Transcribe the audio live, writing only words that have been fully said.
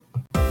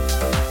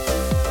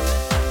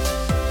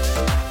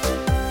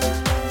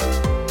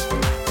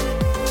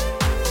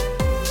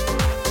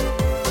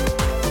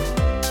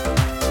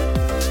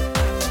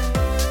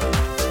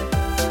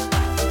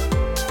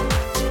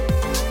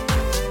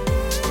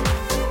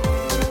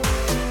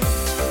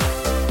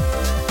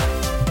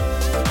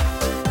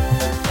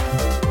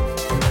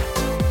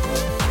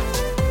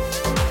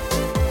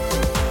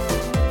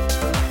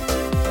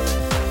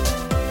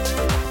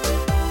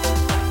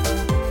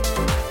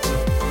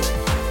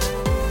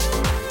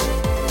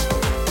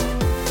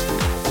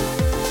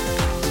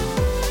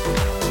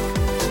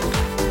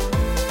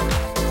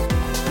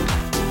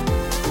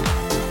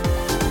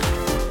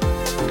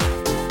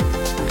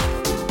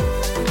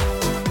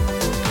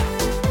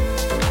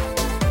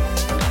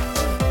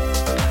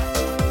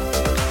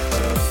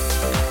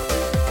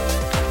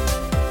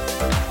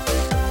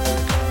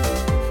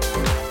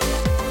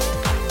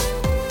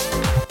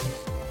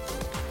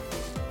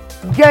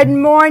Good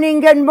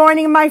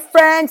morning, my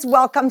friends.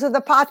 Welcome to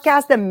the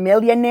podcast, The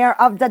Millionaire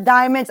of the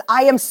Diamonds.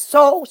 I am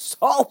so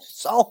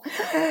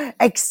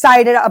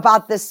excited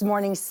about this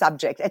morning's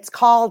subject. It's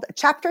called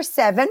Chapter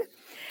 7,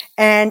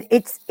 and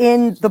it's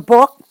in the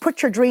book,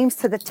 Put Your Dreams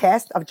to the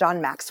Test of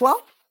John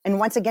Maxwell. And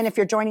once again, if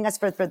you're joining us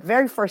for the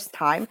very first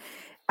time,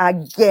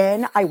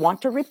 again, I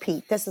want to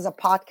repeat, this is a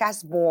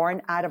podcast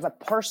born out of a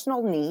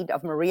personal need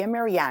of Maria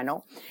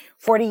Mariano,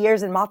 40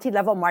 years in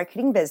multi-level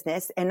marketing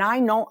business. And I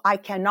know I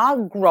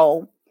cannot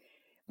grow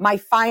my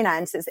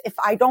finances if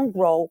I don't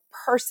grow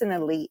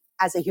personally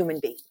as a human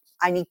being.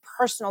 I need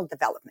personal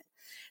development.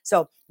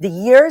 So the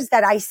years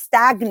that I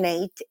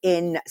stagnate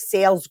in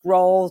sales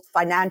growth,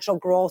 financial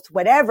growth,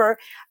 whatever,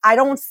 I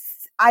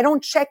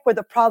don't check where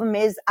the problem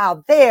is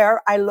out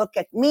there. I look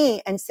at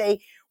me and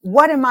say,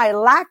 what am I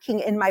lacking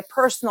in my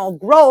personal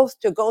growth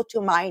to go to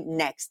my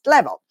next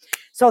level?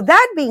 So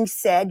that being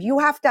said, you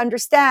have to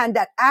understand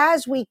that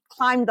as we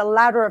climb the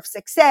ladder of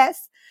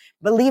success,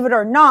 believe it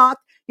or not,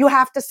 you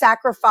have to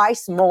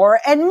sacrifice more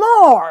and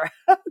more.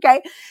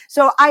 Okay.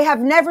 So I have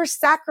never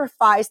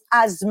sacrificed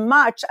as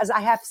much as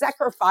I have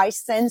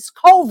sacrificed since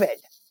COVID,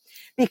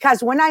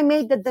 because when I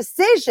made the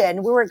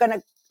decision, we were going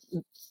to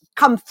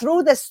come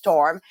through the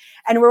storm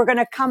and we're going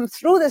to come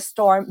through the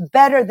storm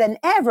better than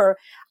ever.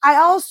 I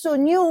also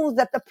knew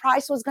that the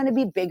price was going to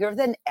be bigger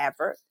than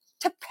ever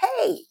to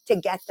pay to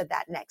get to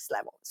that next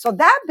level. So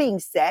that being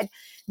said,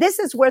 this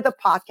is where the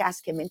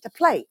podcast came into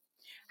play.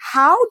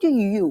 How do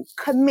you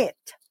commit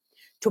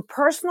to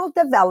personal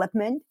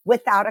development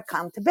without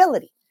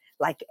accountability?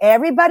 Like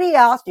everybody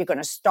else, you're going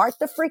to start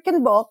the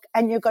freaking book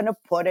and you're going to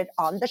put it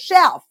on the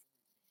shelf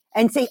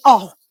and say,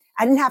 oh,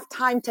 I didn't have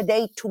time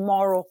today,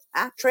 tomorrow,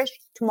 Trish,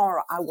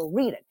 tomorrow I will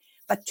read it.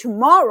 But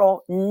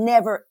tomorrow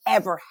never,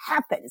 ever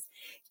happens.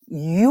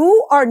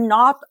 You are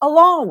not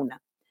alone.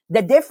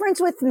 The difference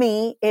with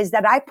me is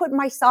that I put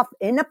myself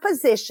in a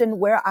position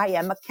where I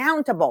am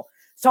accountable.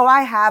 So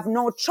I have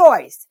no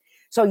choice.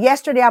 So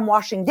yesterday I'm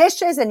washing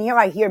dishes and here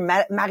I hear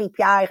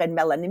Marie-Pierre and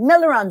Melanie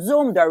Miller on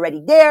Zoom. They're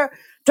already there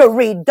to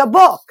read the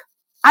book.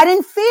 I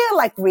didn't feel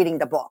like reading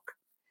the book.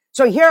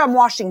 So here I'm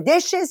washing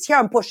dishes. Here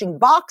I'm pushing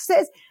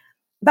boxes.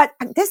 But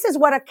this is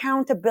what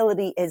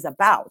accountability is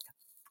about.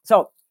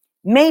 So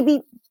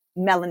maybe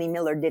Melanie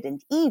Miller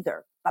didn't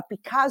either, but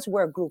because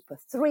we're a group of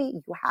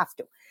 3, you have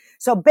to.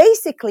 So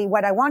basically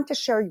what I want to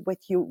share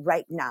with you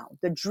right now,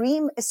 the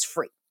dream is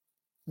free.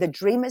 The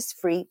dream is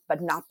free,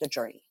 but not the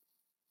journey.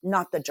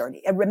 Not the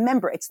journey. And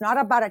remember, it's not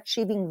about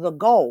achieving the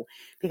goal,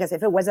 because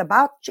if it was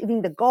about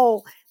achieving the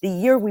goal, the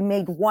year we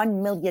made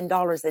 $1 million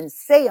in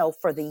sale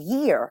for the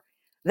year,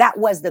 that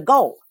was the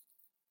goal.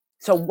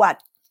 So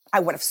what? I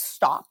would have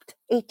stopped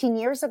 18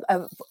 years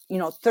ago,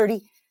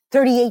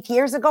 38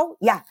 years ago.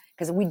 Yeah,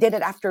 because we did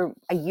it after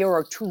a year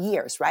or 2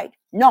 years, right?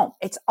 No,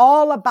 it's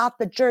all about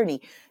the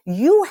journey.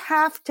 You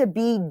have to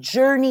be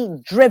journey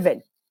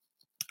driven.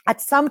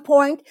 At some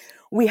point,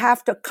 we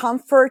have to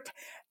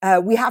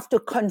we have to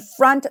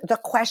confront the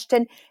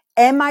question,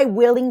 am I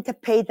willing to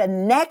pay the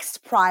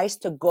next price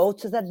to go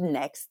to the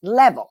next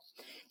level?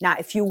 Now,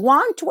 if you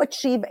want to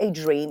achieve a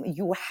dream,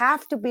 you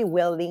have to be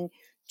willing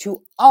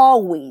to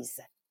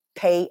always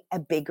pay a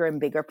bigger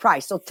and bigger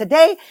price. So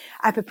today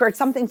I prepared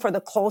something for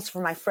the close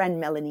for my friend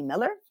Melanie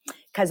Miller,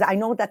 because I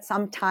know that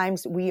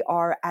sometimes we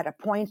are at a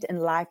point in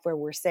life where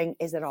we're saying,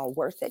 is it all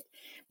worth it?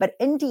 But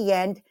in the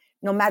end,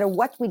 no matter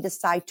what we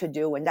decide to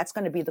do, and that's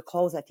going to be the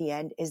close at the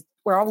end, is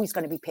we're always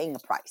going to be paying a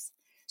price.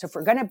 So if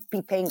we're going to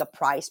be paying a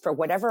price for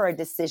whatever our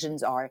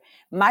decisions are,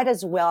 might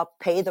as well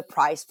pay the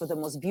price for the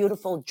most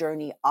beautiful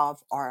journey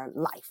of our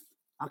life.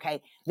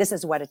 Okay, this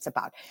is what it's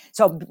about.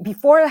 So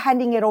before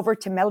handing it over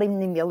to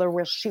Melanie Miller,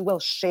 where she will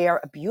share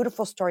a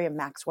beautiful story of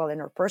Maxwell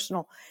and her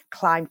personal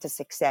climb to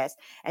success,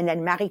 and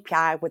then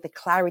Marie-Pierre with the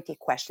clarity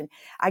question,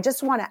 I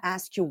just want to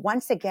ask you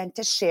once again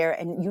to share,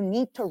 and you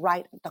need to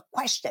write the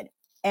question.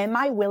 Am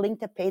I willing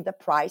to pay the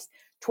price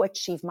to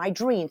achieve my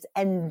dreams?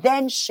 And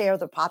then share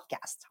the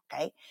podcast,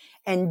 okay?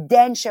 And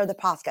then share the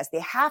podcast. They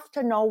have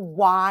to know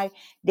why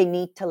they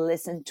need to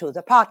listen to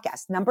the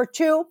podcast. Number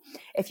 2,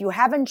 if you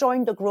haven't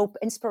joined the group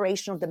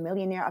Inspiration of the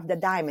Millionaire of the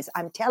Diamonds,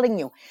 I'm telling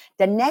you,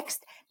 the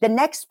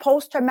next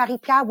poster,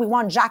 Marie-Pierre, we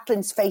want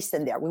Jacqueline's face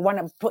in there. We want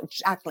to put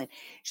Jacqueline.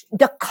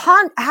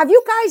 Have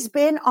you guys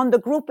been on the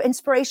group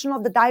Inspiration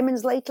of the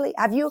Diamonds lately?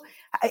 Have you?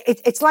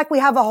 It's like we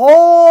have a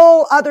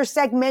whole other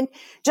segment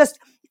just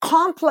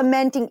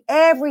complimenting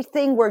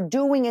everything we're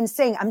doing and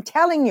saying. I'm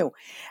telling you.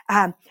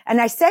 And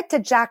I said to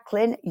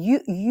Jacqueline,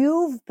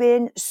 you've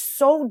been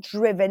so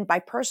driven by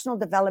personal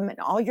development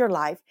all your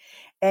life,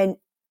 and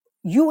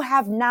you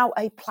have now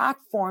a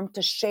platform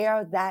to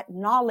share that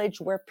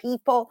knowledge where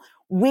people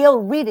will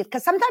read it.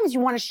 Because sometimes you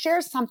want to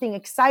share something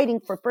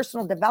exciting for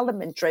personal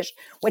development, Trish,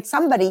 with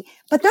somebody,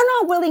 but they're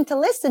not willing to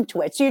listen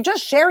to it. So you're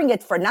just sharing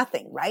it for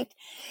nothing, right?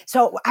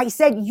 So I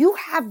said, you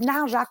have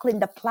now, Jacqueline,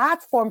 the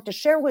platform to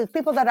share with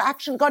people that are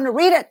actually going to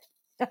read it.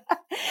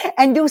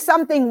 and do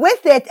something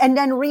with it and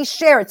then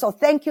reshare it. So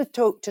thank you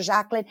to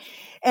Jacqueline.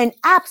 And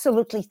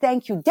absolutely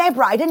thank you,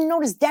 Deborah. I didn't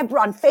notice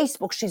Deborah on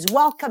Facebook. She's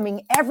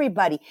welcoming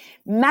everybody.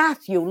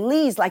 Matthew,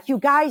 Lise, like you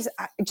guys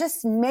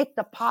just make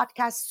the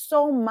podcast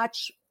so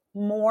much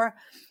more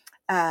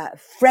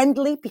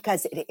friendly,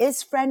 because it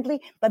is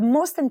friendly, but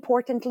most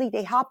importantly,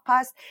 they help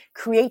us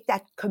create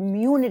that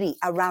community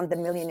around the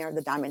Millionaire of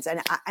the Diamonds.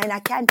 And I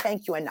can't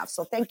thank you enough.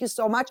 So thank you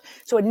so much.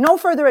 So with no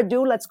further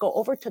ado, let's go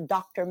over to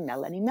Dr.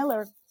 Melanie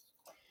Miller.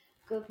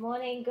 Good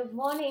morning,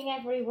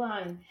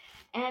 everyone.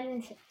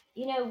 And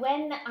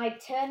when I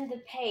turned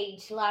the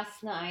page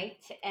last night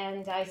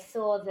and I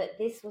saw that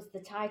this was the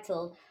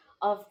title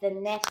of the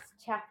next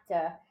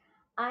chapter,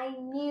 I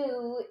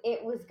knew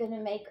it was going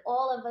to make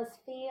all of us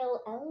feel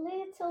a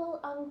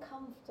little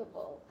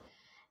uncomfortable.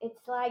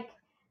 It's like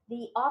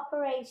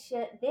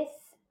this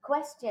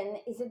question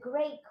is a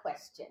great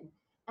question.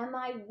 Am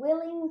I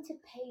willing to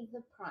pay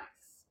the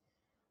price?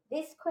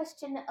 This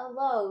question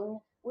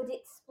alone would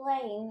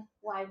explain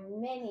why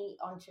many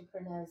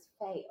entrepreneurs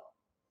fail.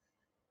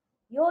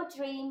 Your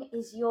dream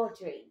is your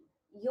dream.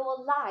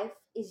 Your life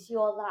is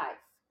your life.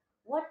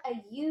 What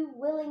are you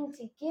willing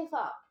to give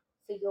up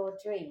for your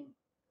dream?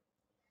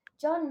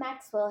 John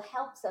Maxwell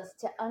helps us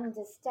to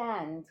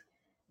understand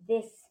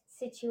this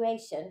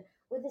situation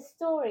with a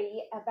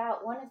story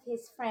about one of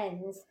his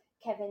friends,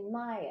 Kevin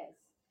Myers.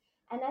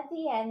 And at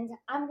the end,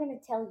 I'm going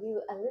to tell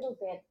you a little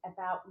bit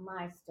about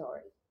my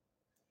story.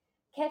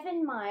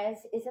 Kevin Myers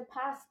is a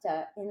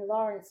pastor in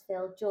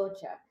Lawrenceville,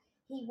 Georgia.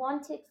 He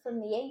wanted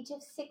from the age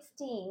of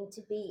 16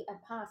 to be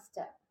a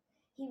pastor.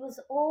 He was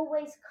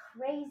always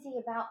crazy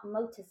about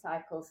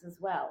motorcycles as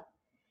well.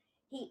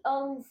 He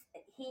owns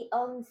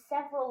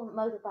several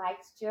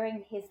motorbikes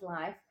during his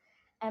life,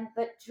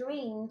 but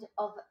dreamed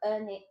of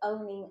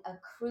owning a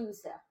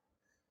cruiser.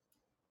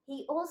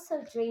 He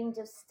also dreamed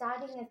of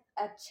starting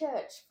a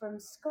church from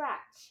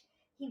scratch.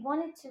 He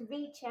wanted to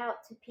reach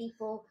out to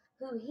people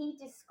who he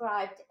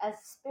described as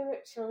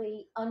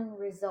spiritually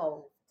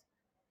unresolved.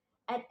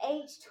 At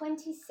age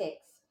 26,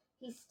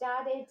 he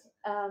started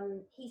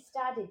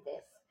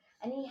this,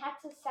 and he had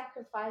to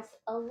sacrifice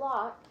a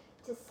lot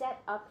to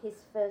set up his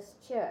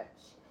first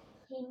church.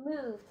 He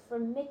moved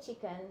from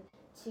Michigan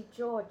to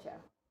Georgia.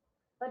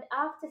 But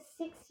after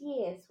 6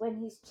 years, when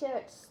his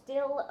church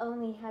still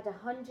only had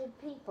 100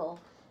 people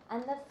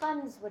and the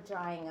funds were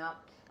drying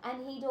up,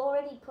 and he'd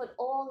already put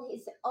all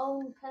his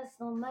own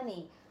personal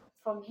money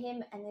from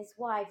him and his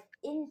wife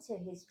into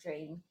his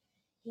dream,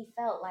 he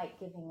felt like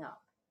giving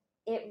up.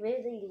 It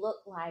really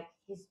looked like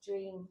his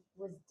dream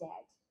was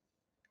dead.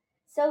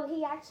 So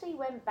he actually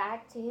went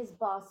back to his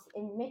boss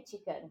in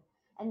Michigan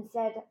and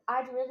said,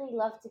 I'd really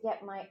love to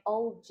get my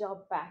old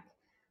job back.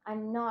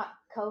 I'm not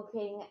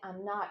coping. I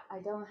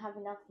don't have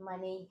enough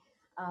money.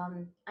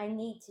 I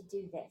need to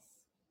do this.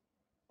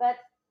 But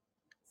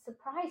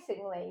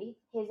surprisingly,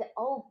 his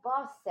old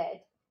boss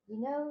said,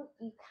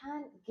 you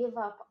can't give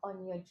up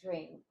on your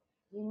dream.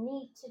 You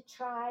need to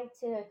try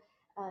to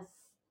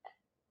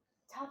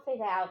tough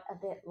it out a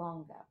bit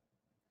longer.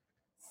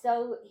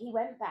 So he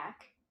went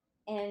back,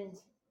 and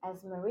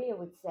as Maria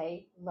would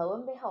say, lo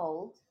and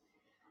behold,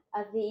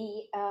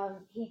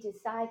 he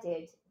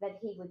decided that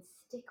he would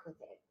stick with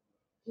it.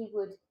 He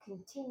would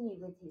continue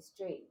with his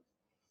dream.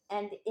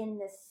 And in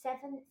the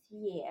seventh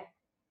year,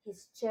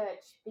 his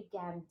church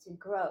began to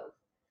grow.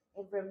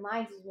 It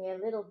reminded me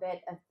a little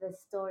bit of the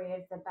story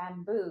of the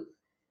bamboo,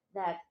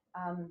 that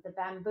the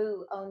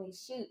bamboo only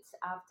shoots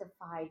after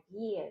 5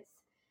 years.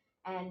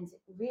 And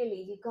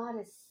really, you got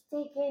to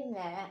stick in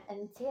there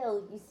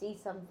until you see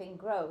something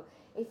grow.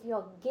 If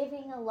you're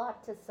giving a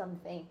lot to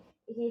something,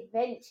 it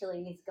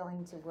eventually is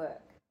going to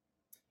work.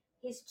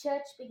 His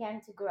church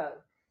began to grow.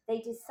 They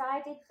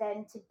decided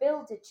then to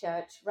build a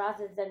church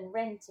rather than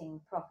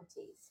renting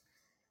properties.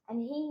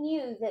 And he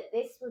knew that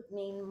this would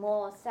mean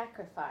more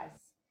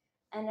sacrifice.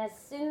 And as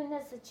soon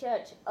as the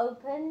church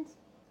opened,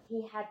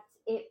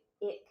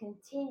 it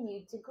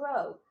continued to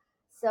grow.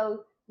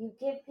 So you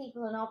give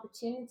people an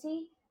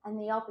opportunity, and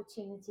the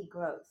opportunity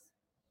grows.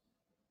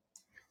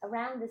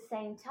 Around the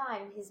same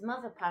time, his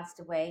mother passed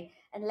away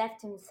and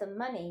left him some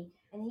money,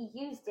 and he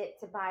used it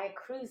to buy a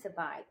cruiser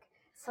bike,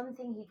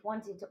 something he'd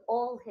wanted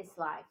all his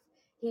life.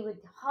 He would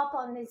hop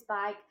on his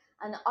bike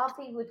and off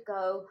he would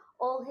go,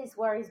 all his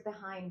worries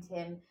behind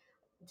him,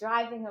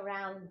 driving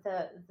around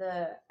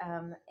the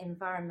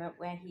environment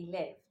where he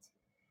lived.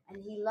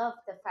 And he loved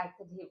the fact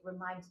that it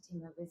reminded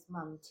him of his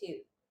mum too.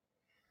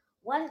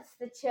 Once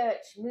the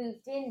church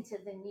moved into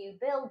the new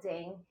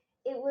building,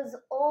 it was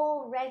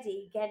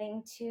already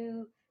getting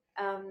too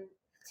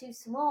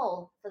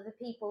small for the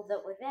people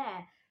that were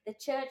there. The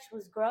church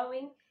was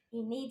growing.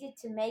 He needed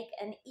to make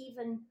an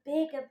even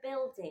bigger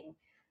building,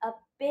 a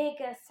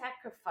bigger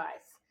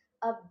sacrifice,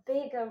 a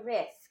bigger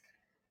risk.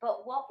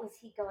 But what was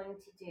he going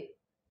to do?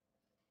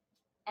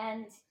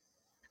 And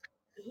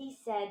he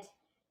said,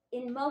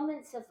 in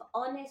moments of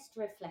honest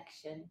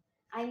reflection,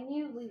 I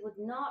knew we would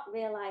not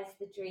realize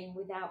the dream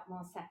without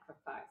more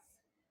sacrifice.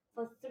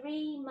 For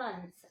 3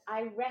 months,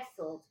 I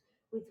wrestled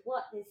with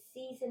what this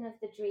season of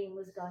the dream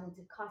was going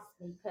to cost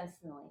me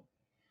personally.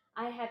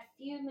 I had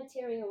few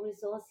material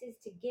resources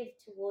to give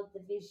toward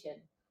the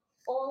vision.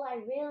 All I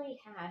really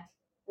had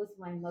was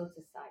my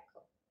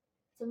motorcycle.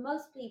 To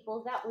most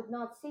people, that would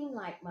not seem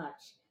like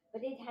much,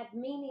 but it had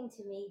meaning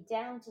to me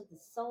down to the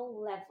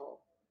soul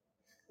level.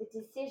 The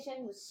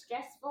decision was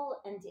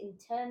stressful and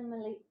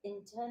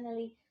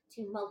internally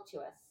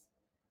tumultuous.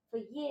 For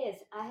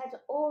years, I had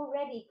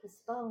already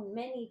postponed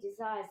many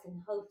desires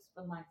and hopes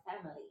for my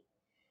family,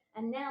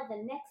 and now the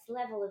next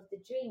level of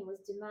the dream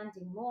was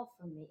demanding more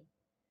from me.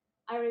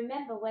 I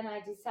remember when I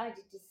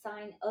decided to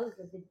sign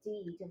over the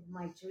deed of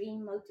my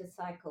dream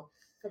motorcycle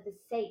for the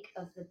sake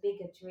of the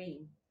bigger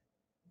dream.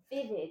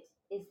 Vivid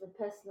is the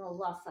personal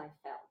loss I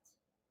felt.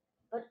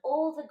 But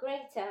all the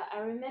greater, I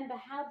remember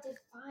how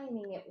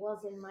defining it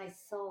was in my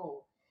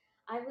soul.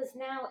 I was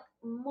now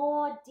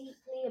more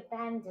deeply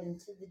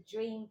abandoned to the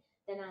dream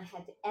than I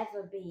had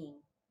ever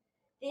been.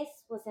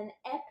 This was an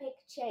epic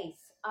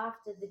chase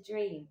after the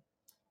dream,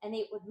 and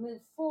it would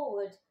move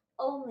forward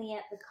only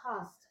at the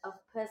cost of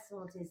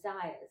personal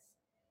desires.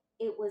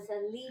 It was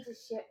a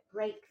leadership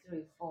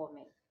breakthrough for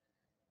me.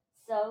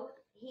 So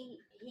he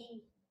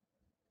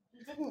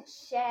didn't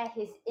share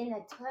his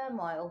inner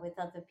turmoil with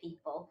other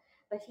people,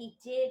 but he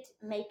did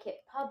make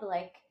it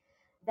public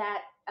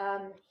that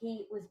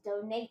he was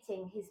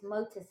donating his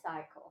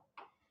motorcycle.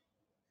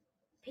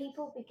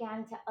 People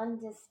began to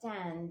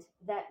understand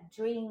that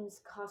dreams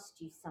cost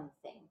you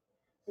something.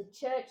 The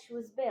church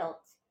was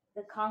built,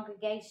 the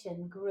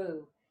congregation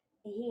grew.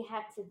 He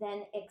had to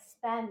then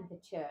expand the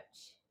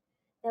church.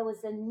 There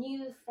was a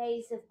new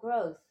phase of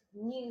growth,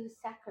 new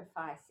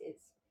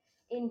sacrifices.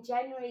 In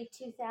January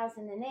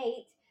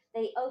 2008,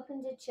 they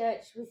opened a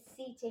church with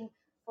seating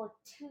for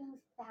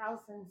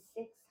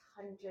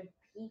 2,600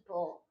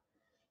 people.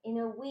 In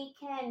a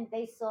weekend,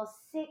 they saw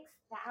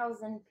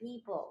 6,000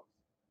 people.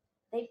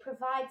 They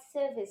provide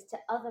service to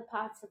other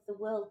parts of the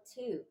world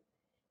too.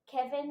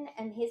 Kevin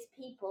and his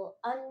people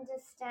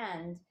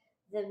understand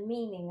the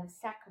meaning of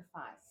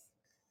sacrifice.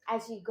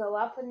 As you go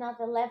up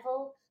another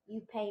level,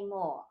 you pay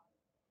more.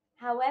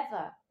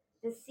 However,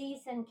 the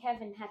season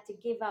Kevin had to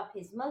give up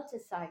his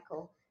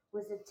motorcycle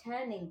was a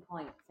turning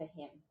point for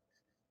him.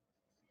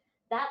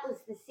 That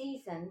was the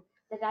season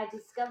that I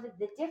discovered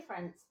the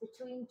difference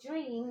between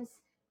dreams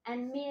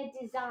and mere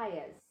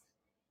desires.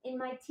 In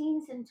my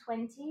teens and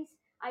 20s,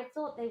 I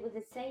thought they were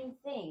the same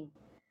thing.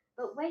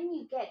 But when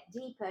you get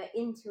deeper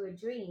into a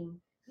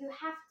dream, you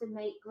have to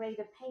make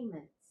greater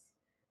payments.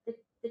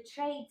 The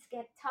trades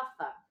get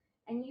tougher,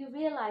 and you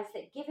realize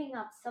that giving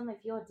up some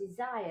of your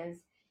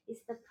desires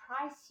is the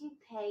price you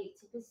pay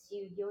to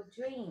pursue your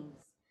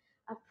dreams,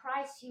 a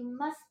price you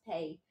must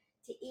pay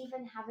to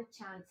even have a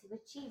chance of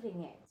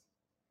achieving it.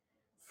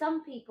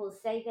 Some people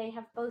say they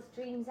have both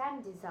dreams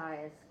and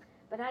desires,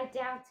 but I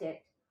doubt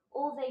it.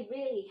 All they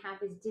really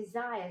have is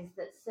desires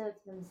that serve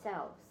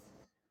themselves.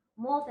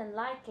 More than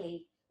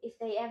likely, if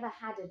they ever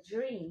had a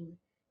dream,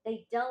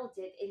 they dulled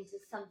it into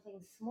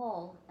something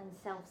small and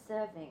self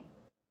serving.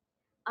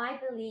 I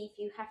believe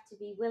you have to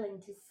be willing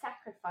to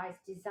sacrifice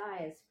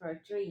desires for a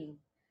dream.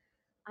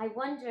 I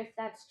wonder if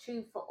that's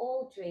true for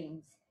all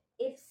dreams.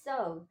 If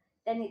so,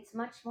 then it's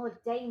much more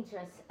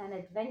dangerous and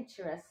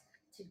adventurous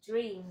to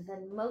dream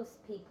than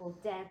most people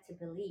dare to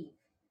believe.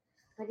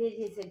 But it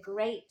is a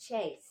great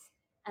chase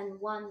and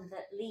one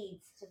that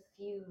leads to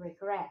few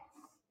regrets.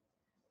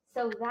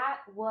 So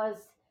that was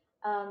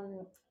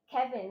um,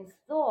 Kevin's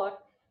thought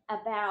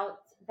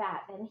about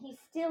that, and he's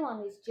still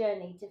on his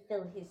journey to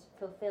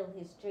fulfill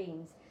his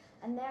dreams,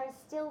 and there are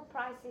still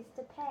prices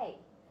to pay.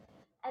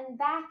 And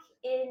back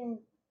in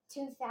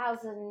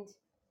 2000,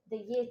 the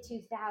year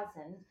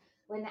 2000,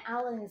 when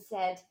Alan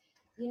said,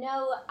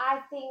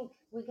 I think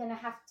we're going to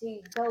have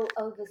to go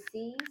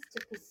overseas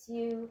to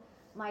pursue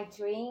my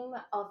dream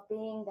of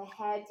being the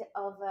head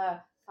of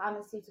a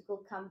pharmaceutical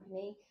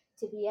company,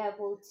 to be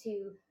able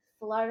to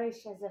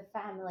flourish as a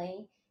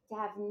family, to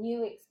have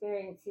new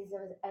experiences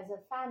as a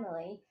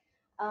family,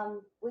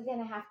 we're going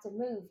to have to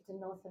move to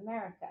North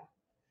America.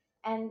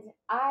 And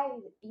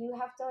you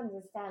have to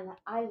understand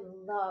that I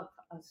love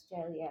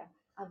Australia.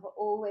 I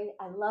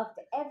loved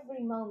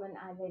every moment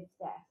I lived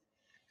there.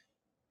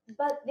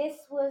 But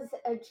this was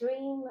a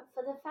dream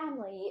for the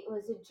family. It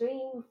was a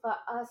dream for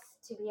us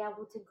to be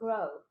able to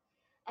grow.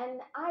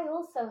 And I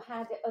also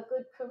had a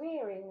good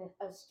career in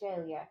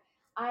Australia.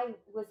 I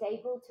was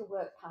able to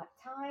work part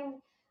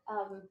time,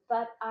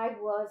 but I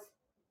was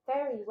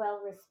very well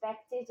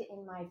respected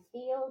in my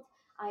field.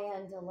 I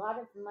earned a lot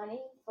of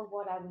money for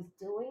what I was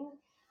doing.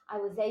 I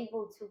was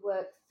able to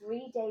work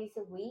 3 days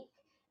a week.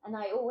 And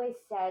I always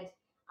said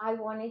I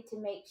wanted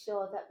to make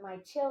sure that my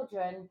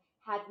children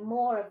had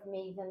more of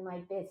me than my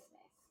business.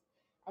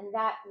 And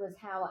that was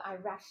how I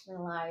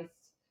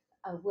rationalized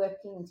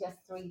working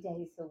just 3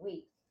 days a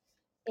week.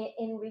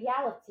 In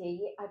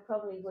reality, I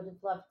probably would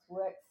have loved to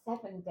work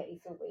 7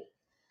 days a week.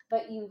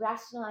 But you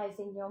rationalize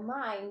in your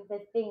mind the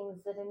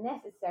things that are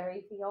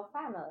necessary for your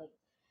family.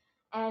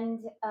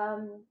 And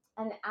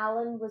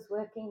Alan was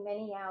working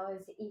many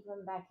hours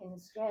even back in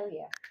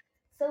Australia.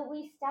 So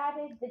we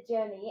started the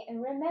journey,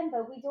 and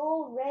remember, we'd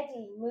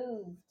already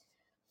moved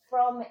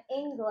from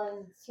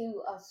England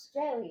to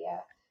Australia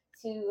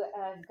to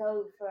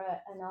go for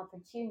an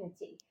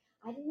opportunity.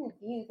 I didn't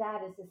view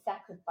that as a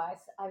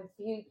sacrifice, I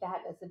viewed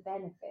that as a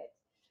benefit.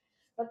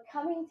 But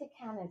coming to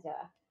Canada,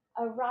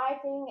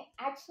 arriving,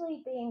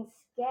 actually being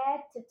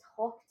scared to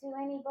talk to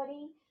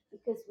anybody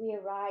because we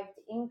arrived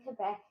in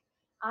Quebec.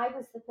 I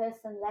was the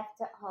person left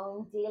at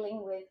home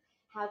dealing with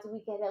how do we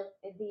get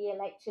the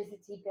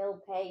electricity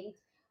bill paid,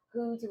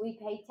 who do we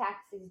pay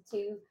taxes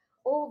to,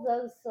 all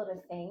those sort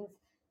of things,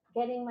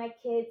 getting my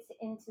kids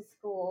into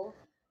school.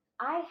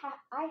 I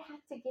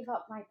had to give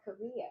up my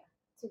career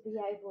to be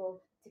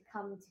able to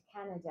come to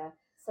Canada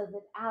so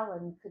that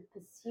Alan could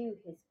pursue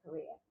his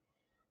career.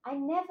 I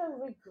never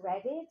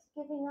regretted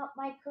giving up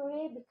my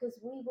career because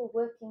we were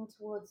working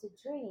towards a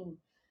dream,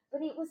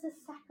 but it was a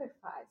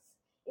sacrifice.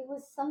 It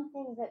was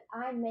something that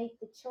I made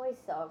the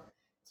choice of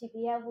to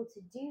be able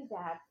to do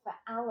that for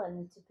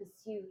Alan to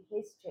pursue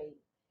his dream.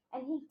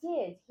 And he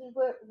did. He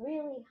worked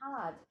really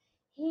hard.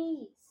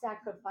 He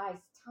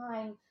sacrificed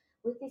time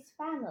with his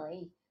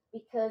family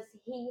because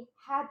he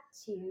had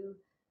to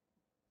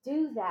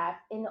do that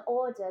in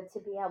order to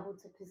be able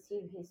to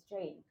pursue his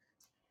dream.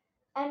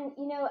 And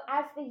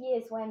as the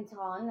years went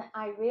on,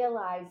 I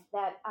realized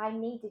that I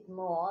needed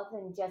more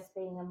than just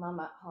being a mum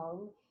at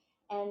home,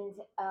 and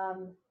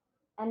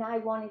and I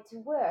wanted to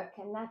work,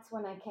 and that's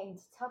when I came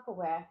to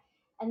Tupperware.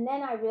 And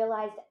then I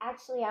realized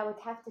actually I would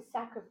have to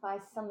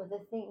sacrifice some of the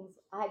things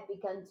I'd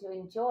begun to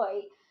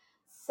enjoy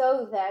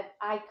so that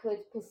I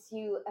could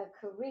pursue a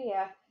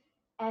career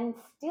and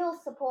still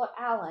support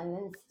Alan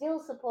and still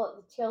support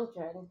the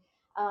children,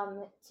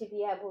 to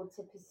be able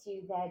to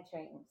pursue their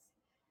dreams.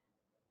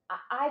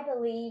 I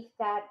believe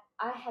that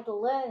I had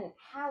learned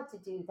how to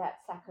do that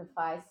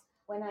sacrifice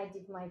when I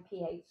did my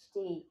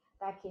PhD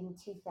back in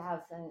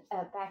 2000,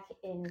 back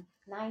in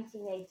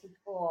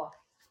 1984.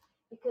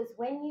 Because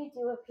when you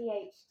do a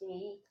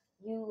PhD,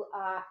 you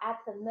are at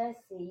the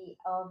mercy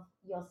of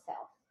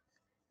yourself.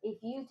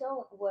 If you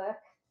don't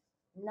work,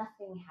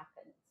 nothing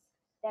happens.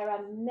 There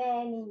are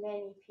many,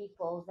 many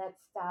people that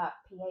start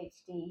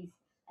PhDs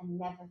and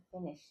never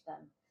finish them.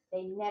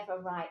 They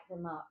never write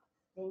them up.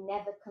 They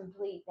never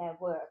complete their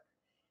work.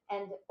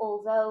 And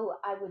although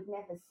I would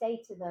never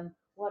say to them,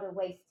 what a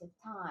waste of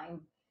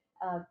time,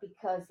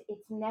 because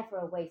it's never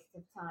a waste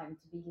of time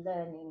to be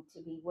learning,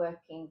 to be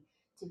working,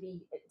 to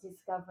be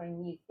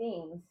discovering new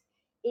things.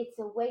 It's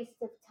a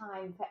waste of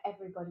time for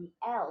everybody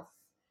else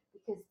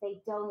because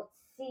they don't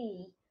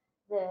see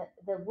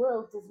the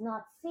world does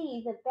not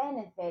see the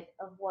benefit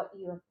of what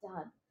you have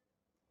done.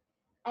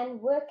 And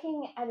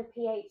working at a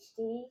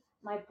PhD,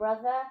 my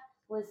brother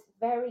was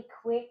very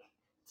quick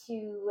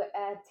to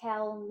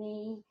tell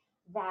me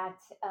that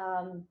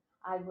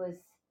I was,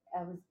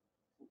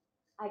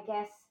 I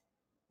guess,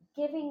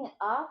 giving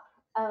up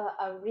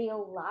a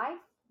real life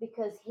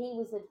because he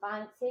was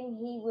advancing,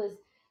 he was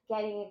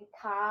getting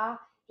a car,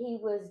 he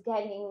was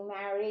getting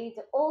married,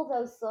 all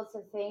those sorts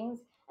of things,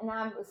 and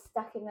I was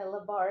stuck in a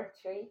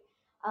laboratory.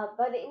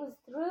 But it was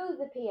through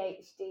the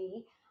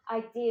PhD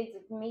I did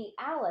meet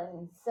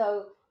Alan,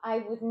 so I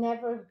would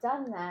never have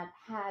done that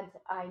had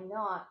I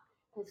not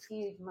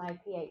pursued my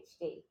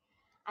PhD.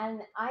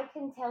 And I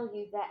can tell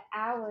you that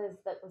hours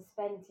that were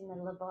spent in the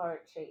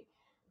laboratory,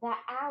 the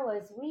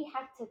hours we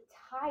had to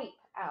type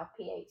our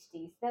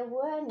PhDs. There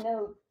were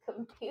no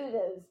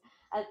computers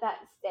at that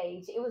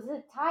stage. It was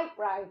a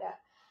typewriter.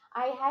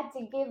 I had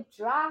to give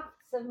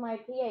drafts of my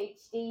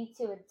PhD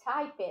to a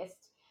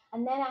typist,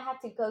 and then I had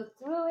to go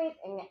through it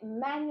and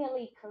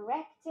manually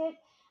correct it,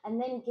 and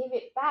then give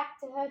it back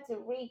to her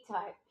to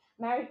retype.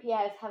 Marie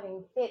Pierre is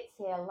having fits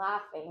here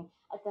laughing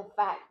at the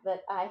fact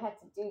that I had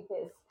to do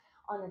this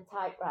on a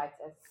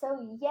typewriter.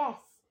 So, yes,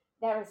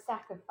 there are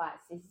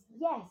sacrifices.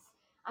 Yes,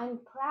 I'm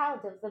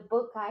proud of the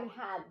book I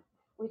had,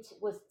 which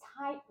was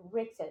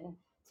typewritten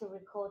to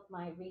record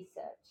my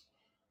research.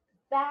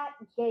 That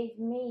gave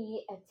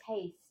me a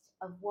taste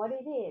of what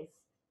it is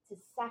to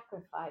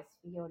sacrifice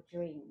for your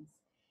dreams.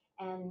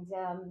 And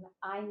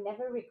I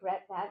never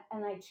regret that.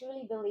 And I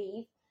truly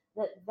believe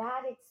that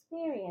that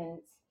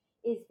experience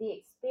is the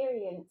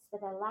experience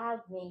that allowed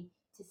me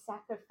to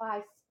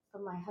sacrifice for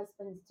my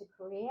husband's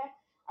career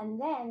and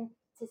then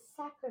to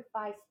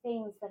sacrifice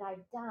things that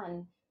I've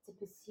done to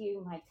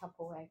pursue my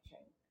Tupperware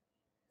dream.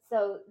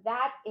 So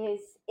that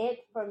is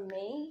it from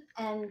me.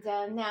 And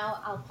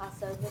now I'll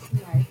pass over to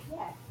Mary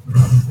Pierre.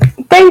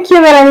 Thank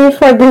you, Melanie,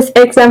 for this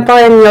example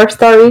and your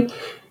story.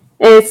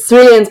 It's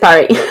really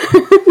inspiring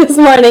this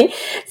morning.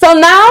 So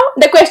now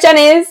the question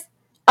is,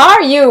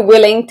 are you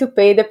willing to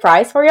pay the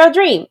price for your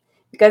dream?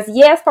 Because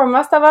yes, for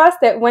most of us,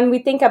 that when we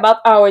think about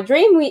our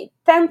dream, we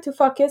tend to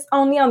focus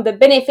only on the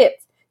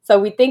benefits. So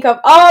we think of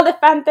all the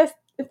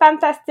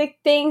fantastic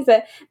things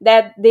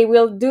that they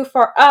will do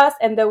for us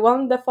and the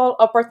wonderful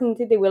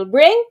opportunity they will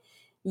bring.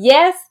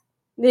 Yes,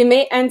 they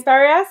may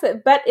inspire us,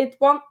 but it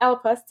won't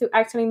help us to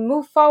actually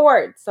move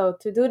forward. So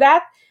to do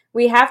that,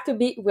 we have to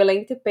be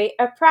willing to pay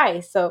a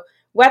price. So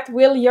what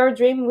will your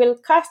dream will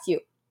cost you?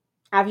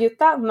 Have you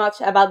thought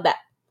much about that?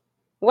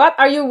 what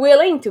are you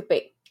willing to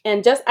pay?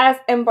 And just as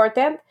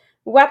important,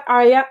 what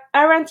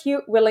aren't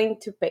you willing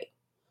to pay?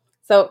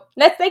 So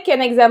let's take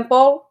an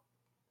example,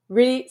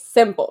 really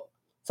simple.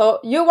 So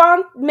you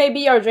want maybe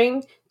your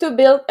dream to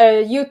build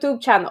a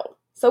YouTube channel.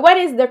 So what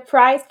is the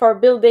price for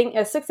building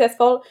a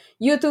successful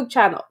YouTube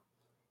channel?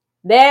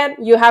 Then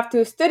you have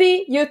to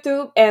study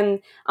YouTube and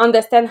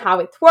understand how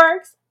it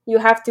works. You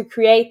have to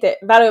create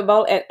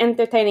valuable and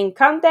entertaining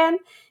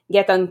content,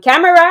 get on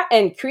camera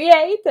and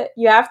create.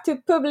 You have to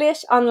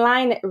publish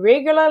online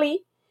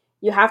regularly.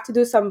 You have to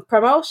do some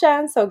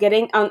promotion, so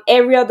getting on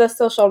every other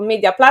social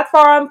media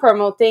platform,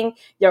 promoting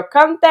your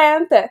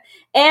content,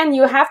 and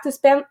you have to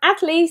spend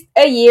at least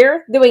a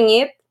year doing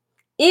it,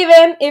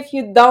 even if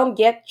you don't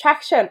get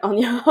traction on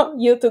your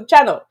YouTube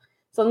channel.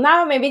 So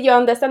now maybe you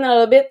understand a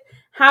little bit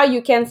how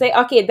you can say,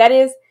 okay, that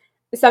is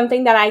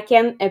something that I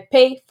can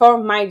pay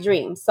for my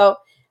dream. So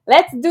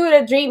let's do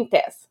the dream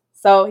test.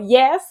 So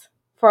yes,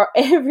 for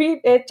every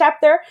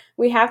chapter,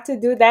 we have to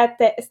do that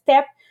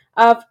step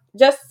of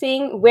just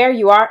seeing where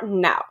you are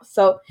now.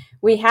 So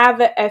we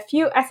have a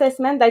few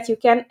assessments that you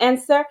can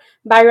answer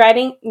by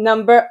writing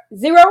number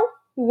 0,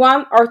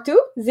 1, or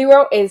 2.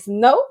 0 is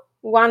no,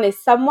 1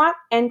 is somewhat,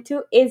 and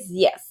 2 is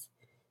yes.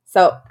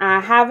 So I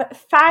have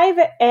 5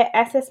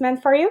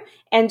 assessments for you,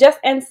 and just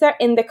answer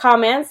in the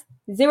comments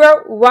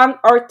 0, 1,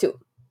 or 2.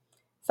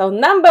 So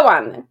number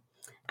 1,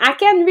 I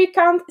can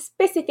recount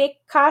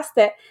specific costs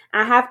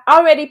I have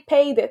already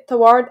paid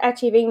toward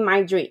achieving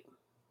my dream.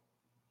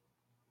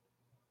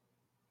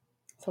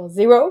 So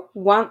 0,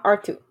 1, or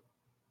 2.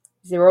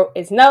 0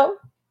 is no,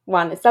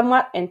 1 is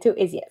somewhat, and 2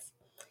 is yes.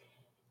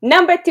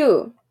 Number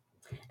 2,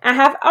 I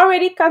have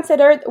already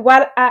considered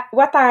what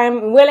I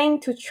am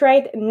willing to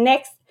trade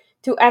next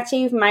to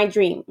achieve my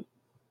dream.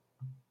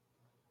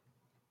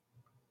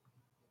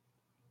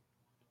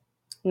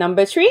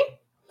 Number 3,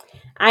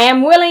 I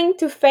am willing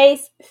to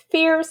face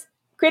fierce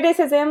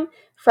criticism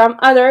from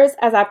others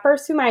as I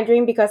pursue my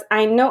dream because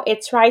I know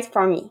it's right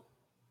for me.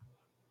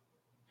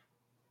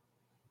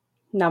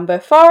 Number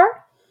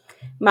 4,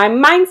 my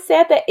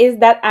mindset is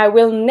that I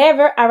will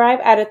never arrive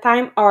at a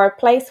time or a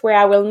place where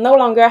I will no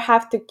longer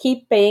have to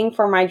keep paying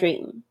for my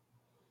dream.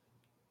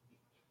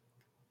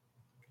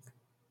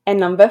 And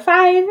number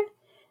 5,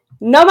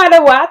 no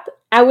matter what,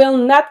 I will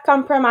not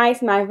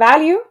compromise my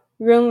value,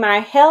 ruin my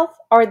health,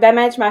 or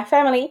damage my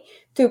family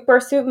to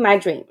pursue my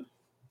dream.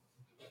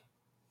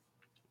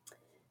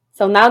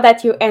 So now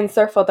that you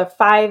answer for the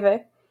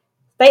 5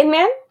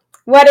 statements,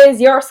 what is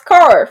your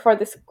score for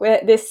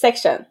this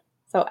section?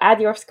 So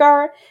add your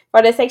score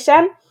for the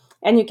section,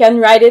 and you can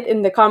write it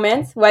in the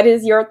comments. What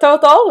is your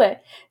total?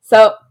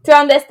 So to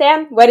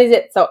understand, what is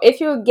it? So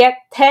if you get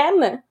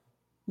 10,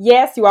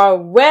 yes, you are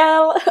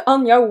well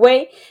on your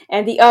way,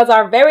 and the odds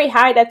are very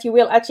high that you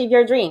will achieve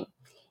your dream.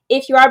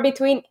 If you are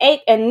between 8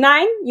 and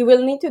 9, you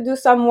will need to do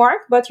some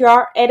work, but you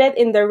are headed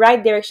in the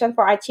right direction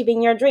for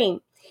achieving your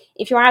dream.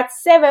 If you are at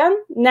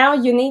 7, now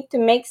you need to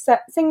make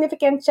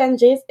significant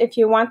changes if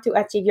you want to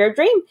achieve your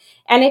dream.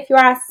 And if you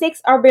are at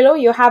 6 or below,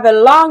 you have a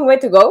long way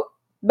to go.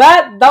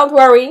 But don't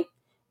worry,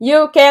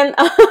 you can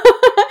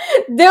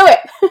do it.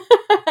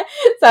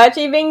 So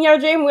achieving your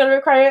dream will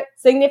require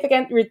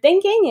significant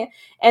rethinking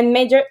and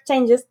major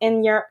changes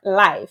in your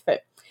life.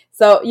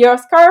 So your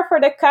score for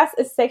the cost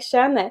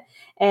section,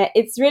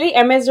 it's really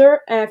a measure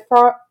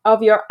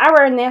of your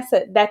awareness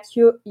that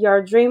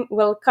your dream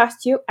will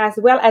cost you, as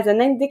well as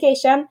an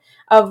indication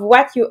of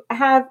what you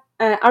have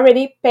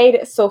already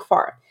paid so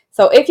far.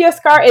 So if your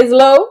score is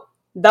low,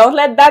 don't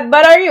let that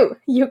bother you.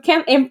 You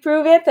can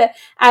improve it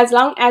as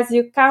long as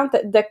you count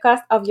the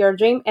cost of your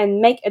dream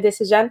and make a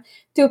decision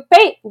to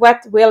pay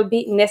what will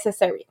be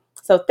necessary.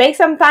 So take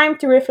some time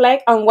to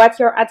reflect on what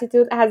your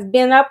attitude has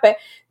been up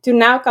to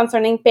now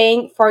concerning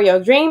paying for your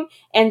dream,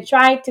 and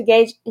try to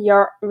gauge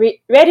your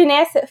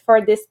readiness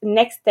for this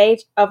next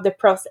stage of the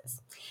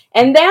process.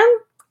 And then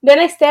the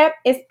next step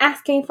is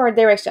asking for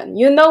direction.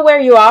 You know where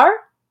you are.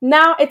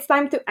 Now it's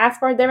time to ask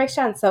for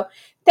direction. So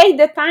take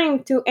the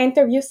time to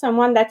interview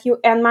someone that you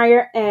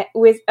admire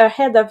with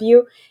ahead of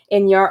you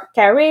in your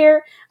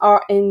career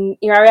or in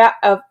your area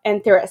of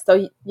interest.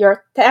 So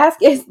your task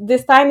is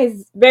this time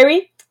is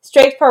very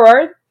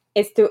straightforward.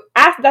 Is to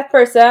ask that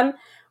person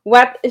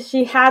what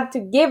she had to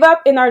give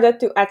up in order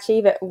to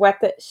achieve what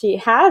she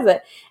has,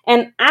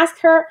 and ask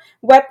her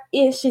what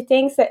she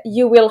thinks that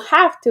you will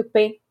have to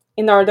pay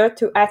in order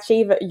to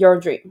achieve your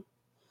dream.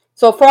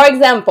 So for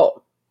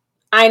example,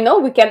 I know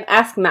we can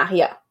ask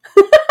Maria.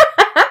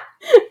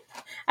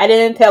 I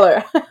didn't tell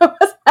her. I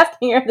was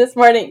asking her this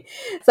morning.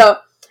 So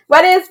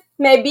what is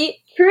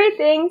maybe 3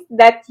 things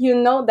that you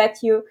know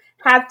that you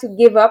have to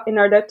give up in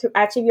order to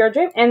achieve your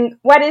dream? And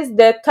what is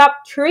the top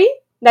 3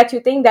 that you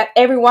think that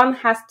everyone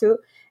has to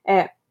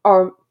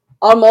or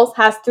almost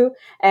has to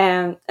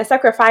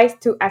sacrifice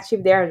to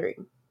achieve their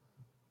dream?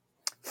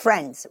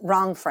 Friends,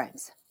 wrong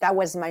friends. That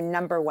was my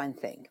number 1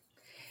 thing,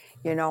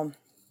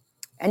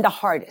 and the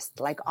hardest.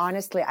 Like,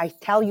 honestly, I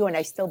tell you, and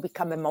I still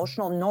become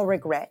emotional, no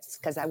regrets,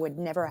 because I would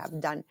never have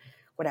done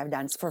what I've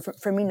done.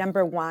 For me,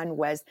 number 1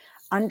 was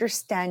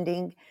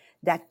understanding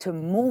that to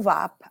move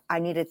up, I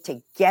needed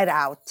to get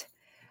out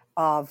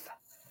of,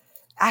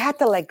 I had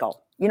to let go.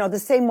 You know, the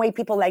same way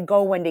people let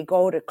go when they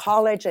go to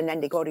college and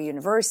then they go to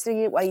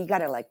university. Well, you got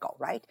to let go,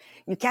 right?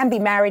 You can't be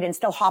married and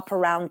still hop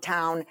around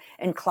town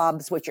in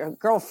clubs with your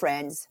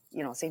girlfriends,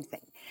 you know, same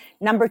thing.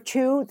 Number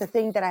two, the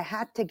thing that I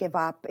had to give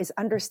up is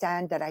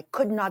understand that I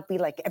could not be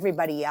like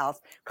everybody else,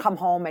 come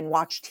home and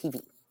watch TV.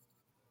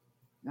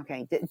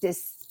 Okay.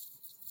 This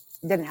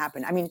didn't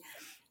happen. I mean,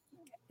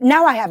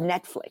 now I have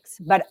Netflix,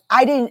 but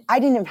I didn't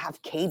even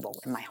have cable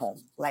in my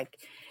home. Like,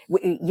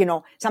 you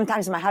know,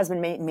 sometimes my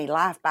husband made me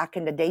laugh. Back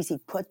in the days,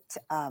 he'd put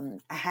a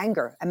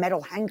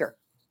metal hanger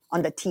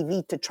on the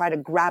TV to try to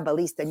grab at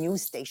least the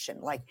news station.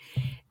 Like,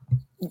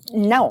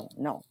 no.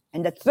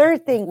 And the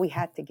third thing we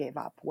had to give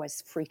up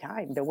was free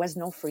time. There was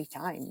no free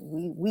time.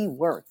 We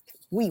worked,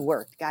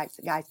 guys.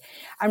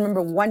 I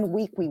remember 1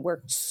 week we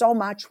worked so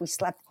much, we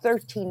slept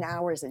 13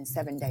 hours in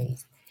 7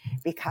 days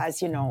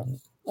because, you know,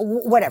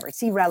 whatever,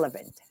 it's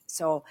irrelevant.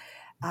 So,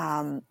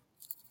 a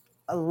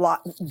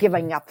lot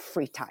giving up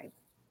free time.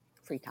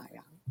 Yeah.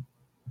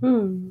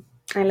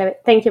 I love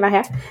it. Thank you,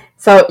 Maria.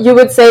 So you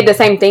would say the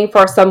same thing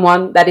for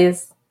someone that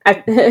is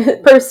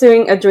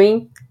pursuing a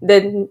dream,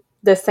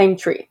 the same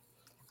tree.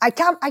 I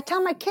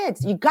tell my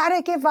kids, you got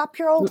to give up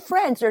your old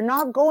friends. They're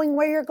not going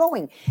where you're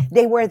going.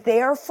 They were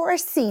there for a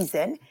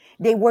season.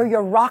 They were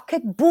your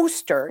rocket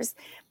boosters,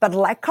 but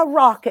like a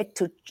rocket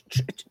to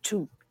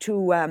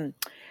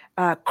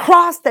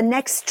cross the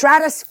next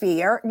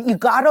stratosphere, you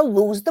got to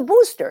lose the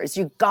boosters.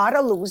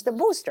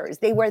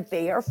 They were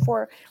there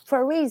for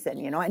a reason,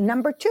 you know. And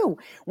number two,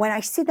 when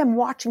I see them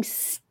watching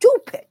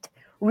stupid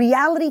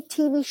reality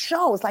TV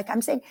shows, like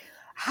I'm saying,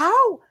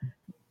 how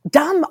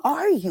dumb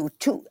are you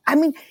too? I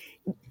mean,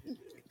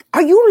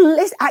 are you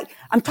listening?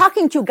 I'm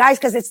talking to you guys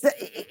because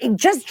it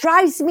just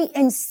drives me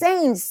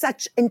insane.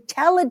 Such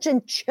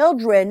intelligent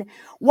children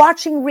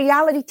watching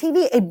reality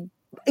TV.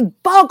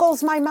 It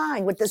boggles my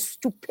mind with the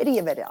stupidity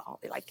of it all.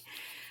 Like,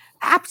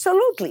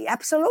 absolutely. And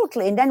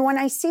then when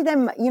I see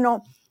them, you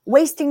know,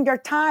 wasting their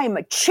time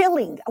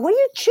chilling. What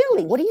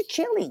are you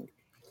chilling?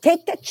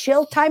 Take that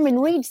chill time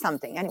and read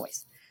something.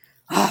 Anyways.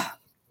 Okay,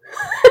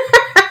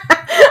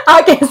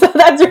 so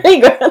that's really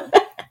good.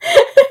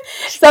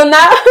 So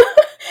now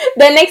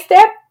the next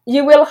step,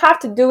 you will have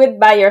to do it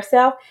by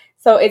yourself.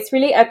 So it's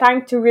really a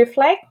time to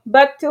reflect.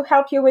 But to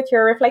help you with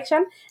your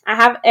reflection, I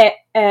have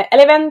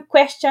 11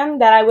 questions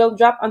that I will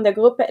drop on the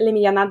group Les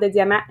Millionnaires de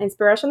Diamants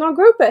Inspirational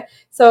Group.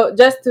 So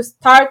just to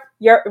start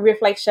your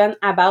reflection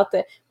about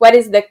what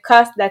is the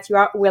cost that you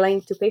are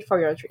willing to pay for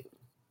your dream.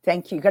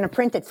 Thank you. You're going to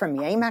print it for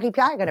me, eh,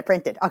 Marie-Pierre? You're going to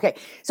print it. Okay.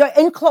 So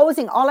in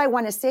closing, all I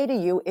want to say to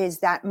you is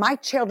that my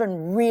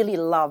children really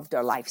love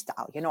their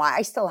lifestyle. You know,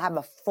 I still have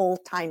a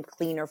full-time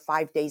cleaner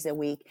 5 days a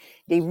week.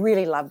 They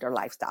really love their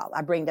lifestyle.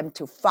 I bring them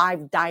to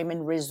 5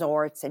 diamond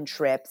resorts and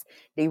trips.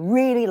 They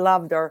really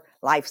love their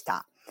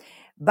lifestyle.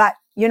 But,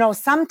 you know,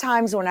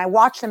 sometimes when I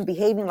watch them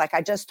behaving like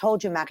I just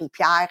told you,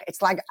 Marie-Pierre,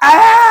 it's like,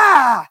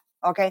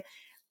 okay.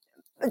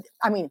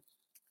 I mean,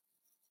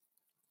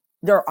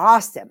 they're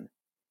awesome.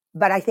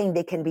 But I think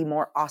they can be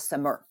more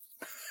awesomer,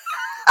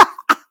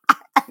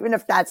 even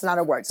if that's not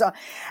a word. So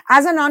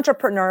as an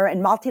entrepreneur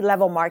and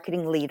multi-level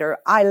marketing leader,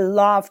 I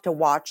love to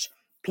watch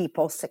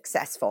people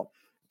successful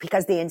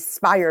because they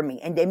inspire me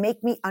and they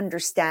make me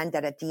understand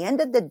that at the end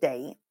of the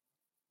day,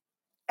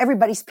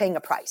 everybody's paying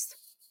a price.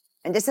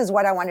 And this is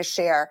what I want to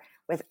share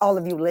with all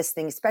of you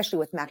listening, especially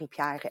with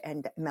Marie-Pierre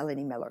and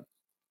Melanie Miller.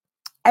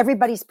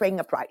 Everybody's paying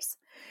a price.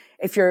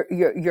 If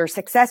you're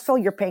successful,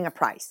 you're paying a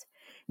price.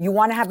 You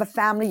want to have a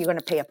family, you're going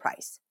to pay a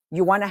price.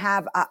 You want to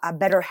have a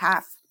better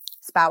half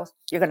spouse,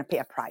 you're going to pay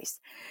a price.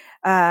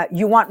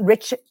 You want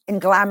riches and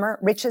glamour,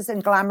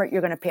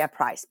 you're going to pay a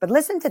price. But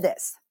listen to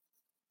this.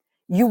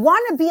 You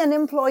want to be an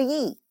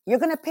employee, you're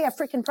going to pay a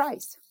freaking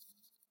price.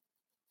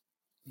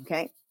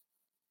 Okay?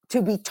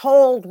 To be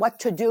told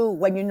what to do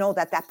when you know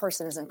that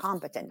person is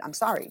incompetent. I'm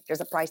sorry, there's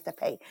a price to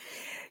pay.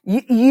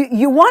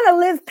 You want to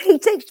live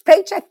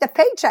paycheck to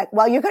paycheck.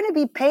 Well, you're going to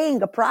be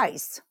paying a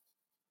price.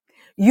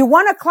 You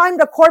want to climb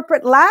the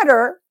corporate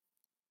ladder.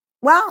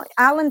 Well,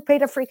 Alan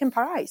paid a freaking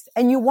price.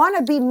 And you want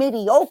to be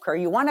mediocre.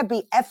 You want to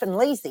be effing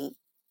lazy.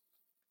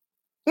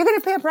 You're going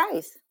to pay a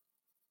price.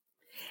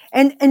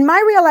 And in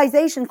my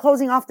realization,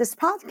 closing off this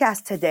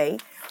podcast today,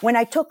 when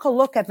I took a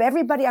look at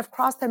everybody I've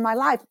crossed in my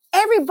life,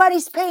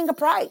 everybody's paying a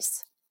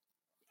price.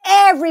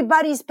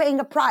 Everybody's paying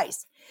a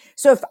price.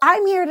 So if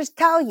I'm here to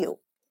tell you,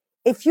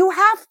 if you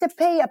have to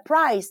pay a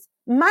price,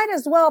 might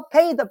as well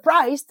pay the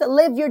price to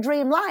live your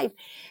dream life.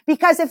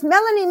 Because if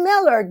Melanie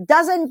Miller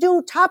doesn't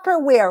do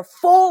Tupperware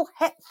full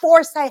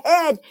force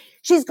ahead,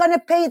 she's going to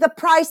pay the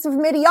price of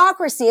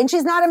mediocrity. And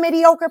she's not a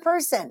mediocre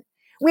person.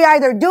 We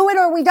either do it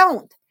or we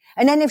don't.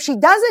 And then if she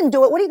doesn't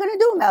do it, what are you going to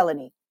do,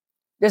 Melanie?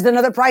 There's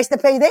another price to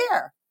pay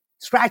there.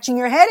 Scratching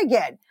your head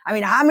again. I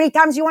mean, how many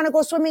times do you want to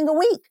go swimming a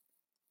week?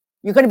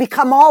 You're going to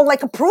become all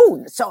like a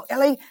prune. So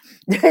Ellie,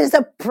 there's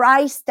a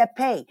price to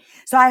pay.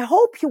 So I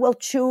hope you will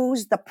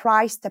choose the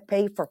price to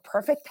pay for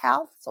perfect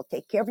health. So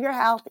take care of your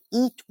health,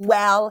 eat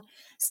well,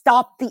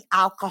 stop the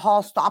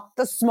alcohol, stop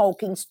the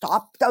smoking,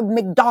 stop the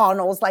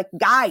McDonald's. Like,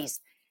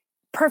 guys,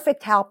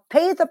 perfect health,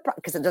 pay the price,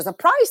 because there's a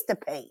price to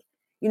pay.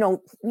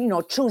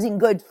 Choosing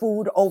good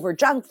food over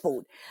junk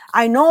food.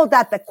 I know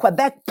that the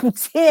Quebec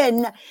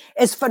poutine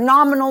is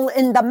phenomenal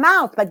in the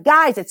mouth, but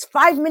guys, it's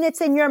 5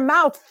 minutes in your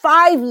mouth,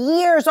 5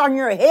 years on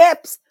your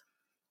hips,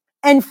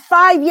 and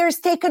 5 years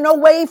taken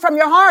away from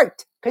your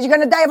heart, because you're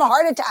going to die of a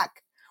heart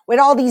attack with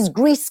all these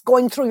grease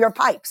going through your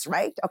pipes,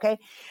 right? Okay.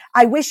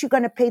 I wish you're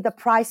going to pay the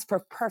price for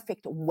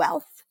perfect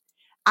wealth.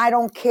 I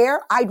don't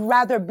care. I'd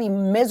rather be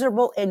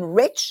miserable and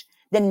rich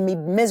than be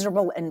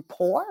miserable and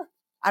poor.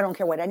 I don't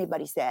care what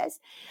anybody says.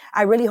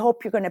 I really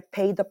hope you're going to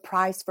pay the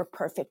price for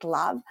perfect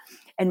love.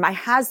 And my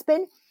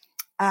husband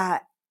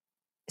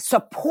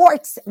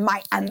supports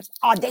my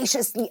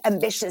audaciously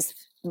ambitious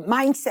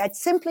mindset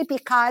simply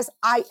because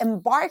I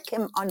embark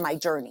him on my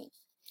journey.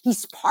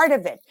 He's part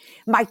of it.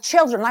 My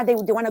children, they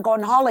want to go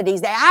on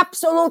holidays. They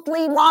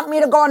absolutely want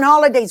me to go on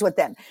holidays with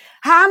them.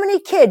 How many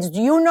kids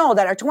do you know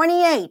that are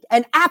 28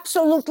 and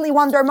absolutely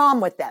want their mom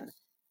with them?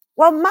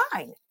 Well,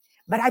 mine.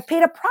 But I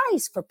paid a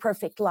price for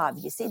perfect love.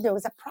 You see, there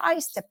was a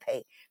price to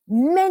pay.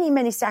 Many,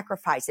 many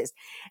sacrifices.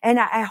 And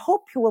I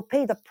hope you will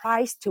pay the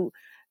price to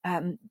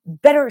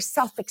better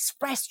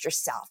self-express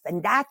yourself.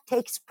 And that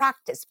takes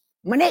practice.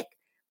 Monique,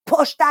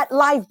 push that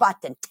live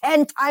button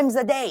 10 times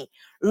a day.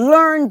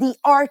 Learn the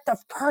art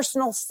of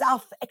personal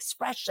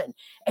self-expression,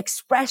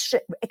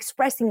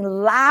 expressing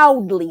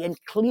loudly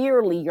and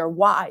clearly your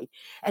why,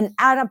 and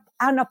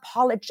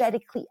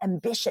unapologetically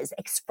ambitious,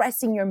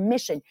 expressing your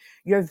mission,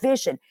 your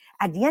vision.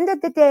 At the end of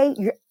the day,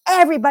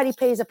 everybody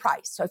pays a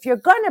price. So if you're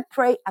going to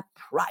pay a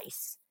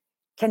price,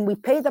 can we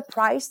pay the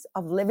price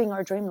of living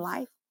our dream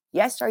life?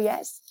 Yes or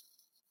yes?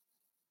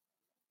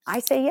 I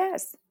say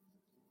yes.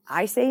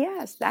 I say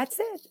yes. That's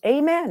it.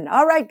 Amen.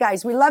 All right,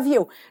 guys, we love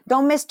you.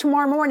 Don't miss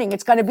tomorrow morning.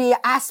 It's going to be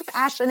as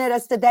passionate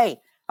as today.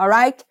 All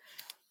right?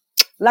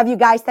 Love you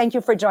guys. Thank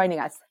you for joining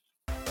us.